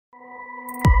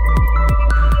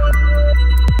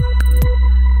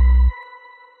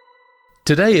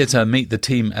Today it's a Meet the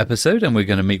Team episode, and we're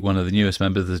going to meet one of the newest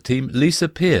members of the team, Lisa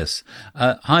Pearce.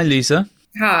 Hi, Lisa.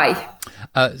 Hi.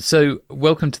 So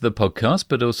welcome to the podcast,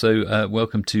 but also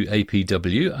welcome to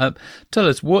APW. Tell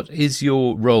us, what is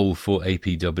your role for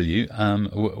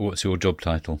APW? What's your job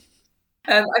title?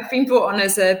 I've been brought on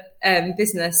as a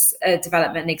business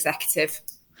development executive.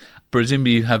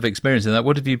 Presumably you have experience in that.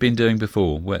 What have you been doing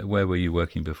before? Where were you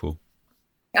working before?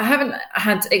 I haven't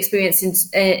had experience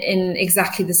in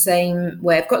exactly the same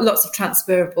way. I've got lots of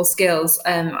transferable skills.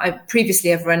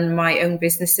 I've run my own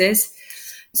businesses,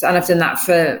 and I've done that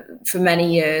for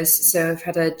many years. So I've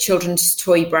had a children's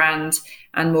toy brand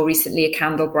and more recently a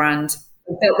candle brand.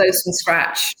 I built those from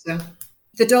scratch. So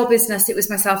the doll business, it was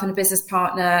myself and a business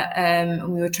partner,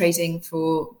 and we were trading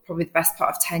for probably the best part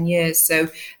of 10 years. So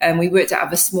we worked out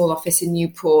of a small office in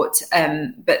Newport,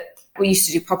 but we used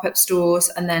to do pop-up stores,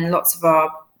 and then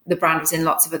the brand was in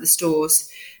lots of other stores,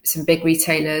 some big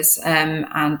retailers,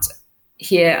 and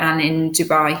here and in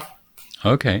Dubai.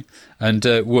 Okay. And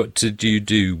what did you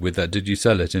do with that? Did you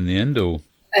sell it in the end, or?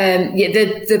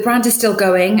 The brand is still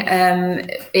going.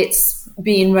 It's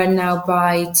being run now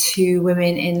by 2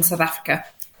 women in South Africa.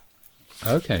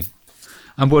 Okay.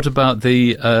 And what about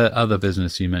the other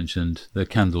business you mentioned, the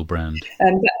candle brand?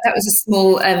 That was a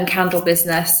small candle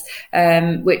business,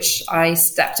 which I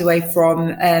stepped away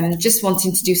from, just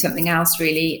wanting to do something else,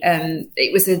 really.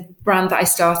 It was a brand that I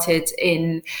started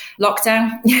in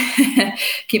lockdown,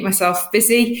 keep myself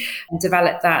busy, and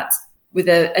developed that with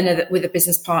a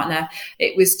business partner.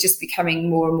 It was just becoming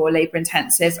more and more labour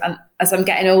intensive, and as I'm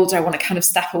getting older, I want to kind of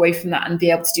step away from that and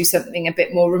be able to do something a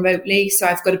bit more remotely. So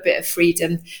I've got a bit of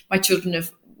freedom. My children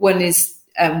one is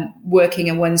working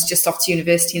and one's just off to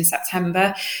university in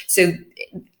September. So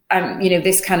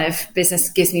this kind of business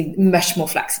gives me much more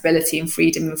flexibility and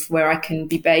freedom of where I can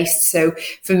be based. So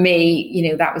for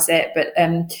me, that was it. But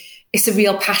it's a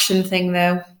real passion thing,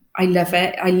 though. I love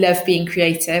it. I love being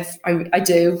creative. I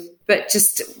do. But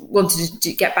just wanted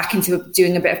to get back into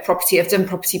doing a bit of property. I've done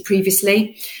property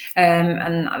previously,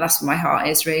 and that's where my heart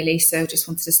is, really. So just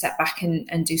wanted to step back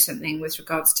and do something with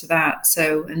regards to that.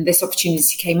 So, and this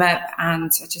opportunity came up,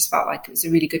 and I just felt like it was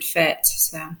a really good fit.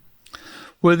 So.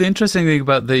 Well, the interesting thing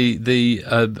about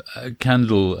the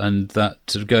candle and that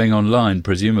sort of going online,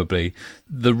 presumably,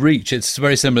 the reach, it's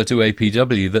very similar to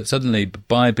APW, that suddenly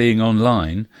by being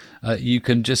online,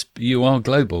 you are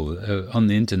global on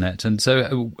the internet. And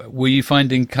so were you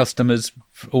finding customers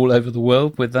all over the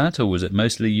world with that, or was it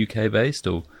mostly UK based,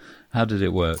 or how did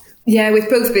it work? Yeah, with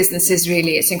both businesses,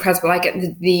 really, it's incredible. I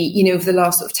get the over the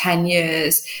last sort of 10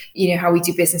 years, how we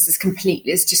do business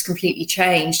is just completely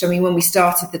changed. I mean, when we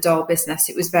started the doll business,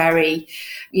 it was very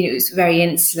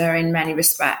insular in many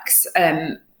respects.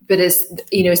 But as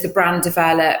the brand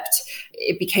developed,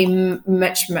 it became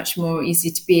much, much more easy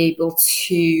to be able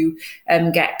to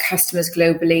get customers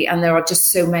globally. And there are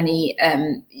just so many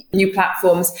new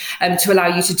platforms to allow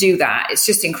you to do that. It's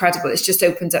just incredible. It's just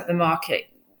opened up the market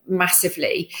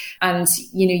massively, and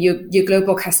your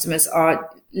global customers are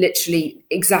literally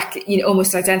exactly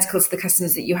almost identical to the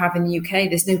customers that you have in the UK.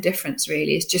 There's no difference,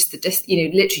 really. It's just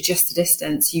literally just the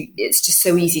distance. It's just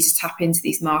so easy to tap into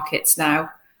these markets now.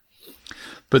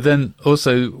 But then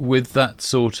also with that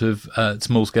sort of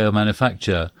small scale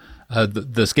manufacture,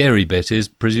 the scary bit is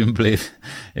presumably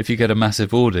if you get a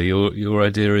massive order, your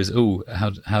idea is,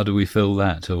 how do we fill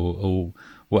that, or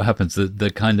what happens?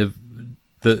 The kind of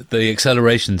the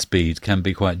acceleration speed can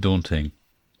be quite daunting.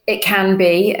 It can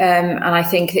be, and I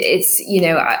think it's,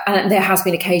 and there has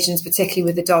been occasions, particularly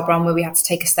with the doll brand, where we had to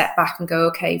take a step back and go,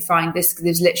 okay, fine, there's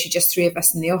literally just 3 of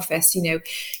us in the office,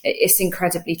 it's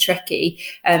incredibly tricky,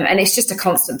 and it's just a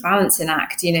constant balancing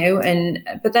act,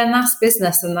 but then that's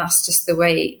business, and that's just the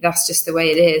way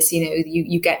it is,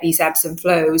 you get these ebbs and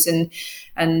flows, and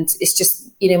it's just,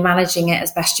 managing it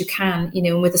as best you can,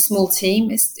 and with a small team,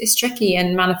 it's tricky.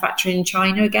 And manufacturing in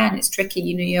China, again, it's tricky.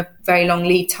 You have very long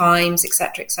lead times, et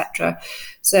cetera, et cetera.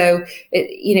 So,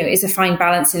 it's a fine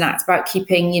balancing act about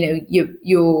keeping,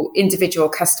 your individual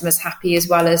customers happy as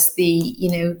well as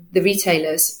the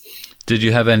retailers. Did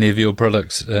you have any of your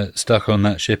products stuck on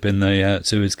that ship in the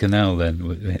Suez Canal then?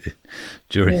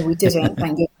 No, we didn't,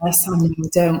 thank goodness. I know we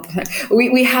don't.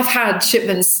 We have had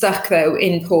shipments stuck, though,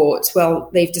 in port. Well,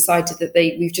 they've decided that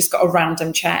we've just got a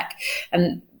random check,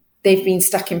 and they've been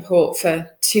stuck in port for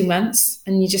 2 months,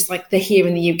 and they're here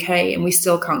in the UK and we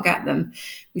still can't get them.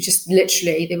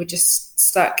 They were just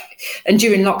stuck. And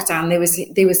during lockdown,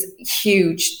 there was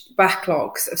huge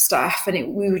backlogs of stuff,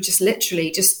 and we were just literally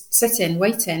just sitting,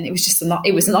 waiting. It was just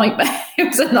it was a nightmare. It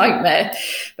was a nightmare.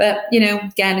 But,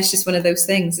 again, it's just one of those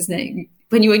things, isn't it?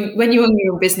 When you own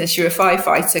your own business, you're a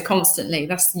firefighter constantly.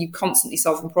 You constantly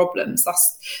solving problems.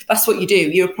 That's what you do.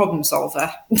 You're a problem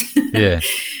solver. Yeah.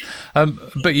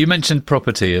 But you mentioned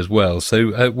property as well.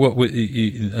 So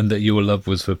and that your love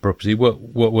was for property. What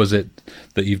was it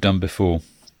that you've done before?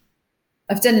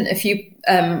 I've done a few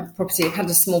property. I've had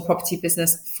a small property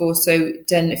business before, so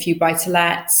done a few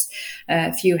buy-to-lets,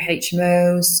 a few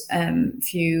HMOs, a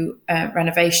few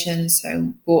renovations.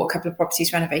 So bought a couple of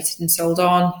properties, renovated and sold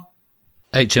on.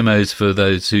 HMOs, for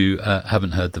those who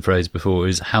haven't heard the phrase before,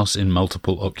 is house in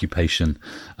multiple occupation.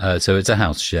 So it's a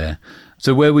house share.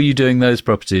 So where were you doing those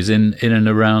properties? In and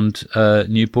around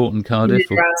Newport and Cardiff?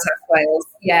 In and around South Wales.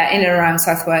 Yeah, in and around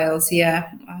South Wales,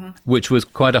 yeah. Uh-huh. Which was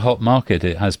quite a hot market,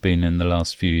 it has been in the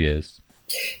last few years.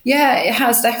 Yeah, it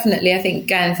has definitely. I think,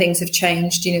 again, things have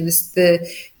changed.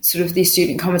 The sort of the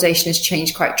student accommodation has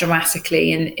changed quite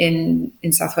dramatically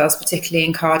in South Wales, particularly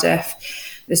in Cardiff.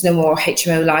 There's no more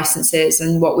HMO licenses,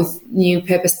 and what with new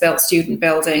purpose-built student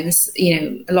buildings,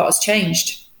 a lot has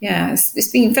changed. Yeah,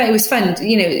 it's been fun. It was fun.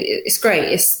 It's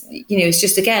great. It's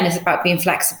just, again, it's about being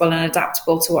flexible and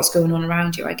adaptable to what's going on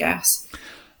around you, I guess.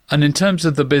 And in terms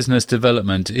of the business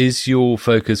development, is your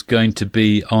focus going to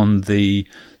be on the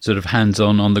sort of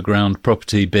hands-on, on-the-ground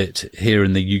property bit here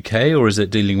in the UK, or is it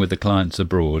dealing with the clients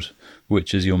abroad?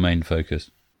 Which is your main focus?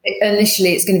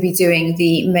 Initially, it's going to be doing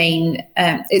the main.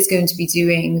 It's going to be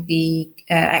doing the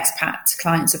expat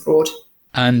clients abroad.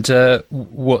 And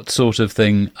what sort of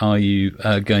thing are you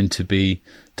going to be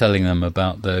telling them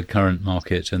about the current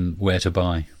market and where to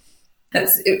buy?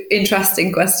 That's an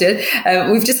interesting question.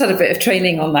 We've just had a bit of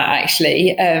training on that,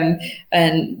 actually.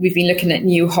 And we've been looking at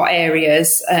new hot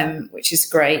areas, which is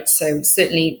great. So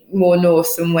certainly more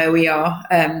north than where we are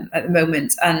at the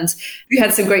moment. And we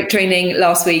had some great training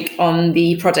last week on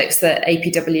the products that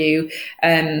APW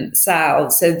sell.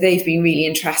 So they've been really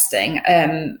interesting.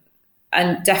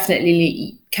 And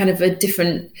definitely kind of a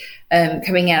different,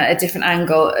 coming at a different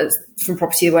angle from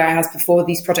property where I has before.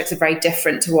 These products are very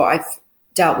different to what I've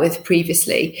dealt with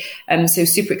previously. So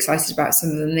super excited about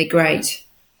some of them. They're great.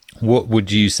 What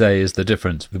would you say is the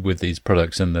difference with these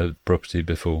products and the property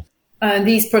before?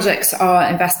 These products are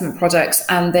investment products,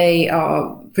 and they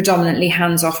are predominantly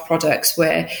hands-off products,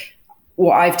 where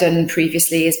what I've done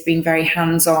previously has been very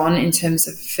hands-on in terms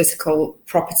of physical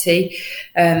property.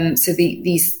 So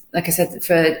these, like I said,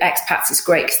 for expats, it's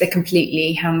great because they're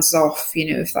completely hands-off,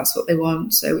 if that's what they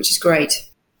want. So, which is great.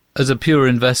 As a pure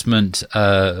investment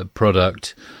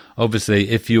product, obviously,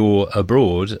 if you're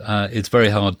abroad, it's very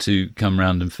hard to come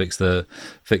around and fix the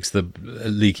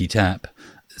leaky tap.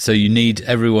 So you need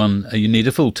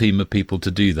a full team of people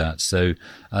to do that. So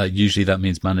usually that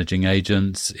means managing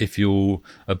agents. If you're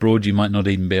abroad, you might not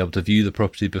even be able to view the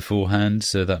property beforehand.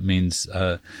 So that means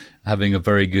having a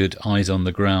very good eyes on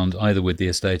the ground, either with the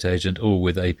estate agent or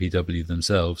with APW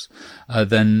themselves.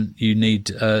 Then you need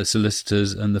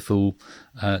solicitors and the full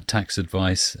tax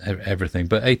advice, everything.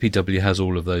 But APW has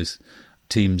all of those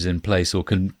teams in place, or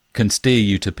can steer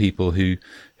you to people who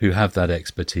have that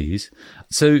expertise.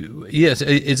 So, yes,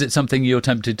 is it something you're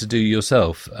tempted to do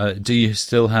yourself? Do you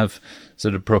still have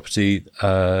sort of property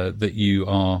that you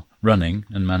are running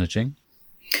and managing?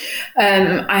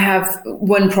 I have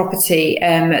one property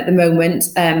at the moment,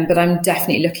 but I'm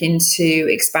definitely looking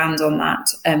to expand on that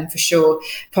for sure.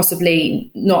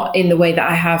 Possibly not in the way that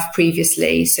I have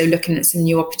previously, so looking at some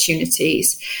new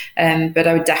opportunities. But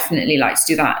I would definitely like to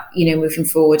do that, moving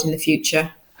forward in the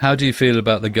future. How do you feel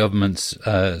about the government's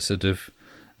sort of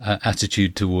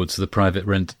attitude towards the private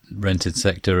rented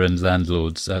sector and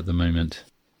landlords at the moment?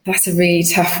 That's a really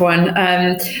tough one.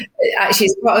 Actually,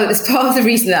 it's part of the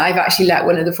reason that I've actually let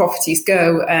one of the properties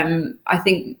go. I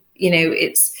think,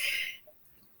 it's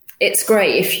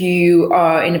great if you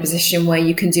are in a position where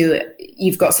you can do it.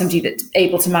 You've got somebody that's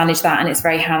able to manage that, and it's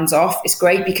very hands off. It's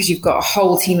great because you've got a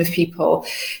whole team of people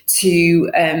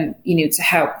to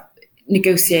help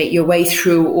negotiate your way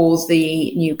through all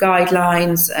the new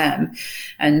guidelines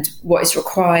and what is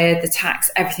required, the tax,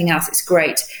 everything else. It's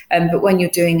great. But when you're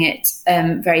doing it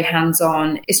very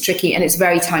hands-on, it's tricky and it's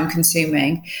very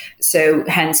time-consuming. So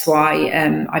hence why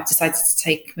I've decided to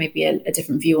take maybe a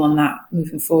different view on that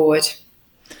moving forward.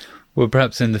 Well,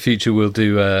 perhaps in the future we'll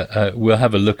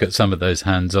have a look at some of those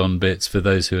hands-on bits for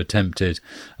those who are tempted,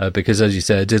 because, as you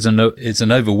said, it's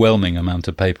an overwhelming amount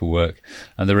of paperwork,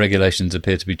 and the regulations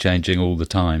appear to be changing all the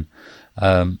time.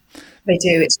 They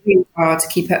do. It's really hard to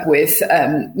keep up with,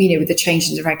 with the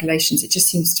changes in regulations. It just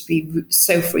seems to be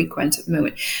so frequent at the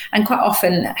moment, and quite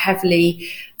often heavily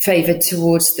favoured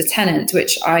towards the tenant,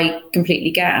 which I completely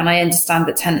get. And I understand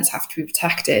that tenants have to be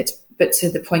protected, but to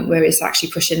the point where it's actually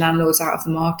pushing landlords out of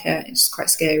the market, it's quite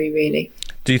scary, really.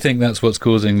 Do you think that's what's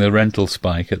causing the rental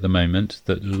spike at the moment,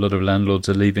 that a lot of landlords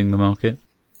are leaving the market?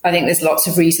 I think there's lots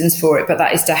of reasons for it, but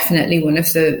that is definitely one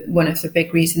of the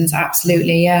big reasons.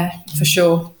 Absolutely, yeah, for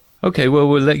sure. Okay, well,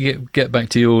 we'll let you get back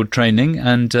to your training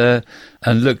and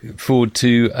look forward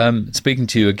to speaking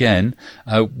to you again.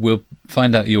 We'll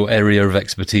find out your area of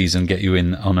expertise and get you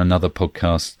in on another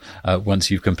podcast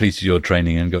once you've completed your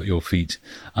training and got your feet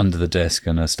under the desk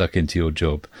and are stuck into your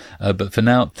job. But for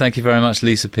now, thank you very much,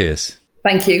 Lisa Pearce.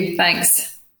 Thank you.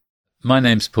 Thanks. My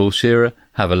name's Paul Shearer.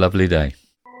 Have a lovely day.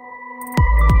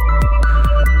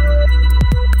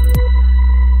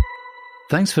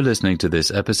 Thanks for listening to this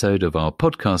episode of our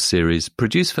podcast series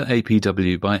produced for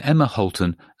APW by Emma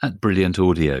Holton at Brilliant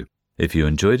Audio. If you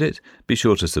enjoyed it, be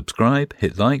sure to subscribe,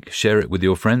 hit like, share it with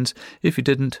your friends. If you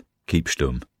didn't, keep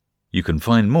stum. You can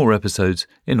find more episodes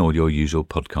in all your usual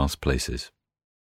podcast places.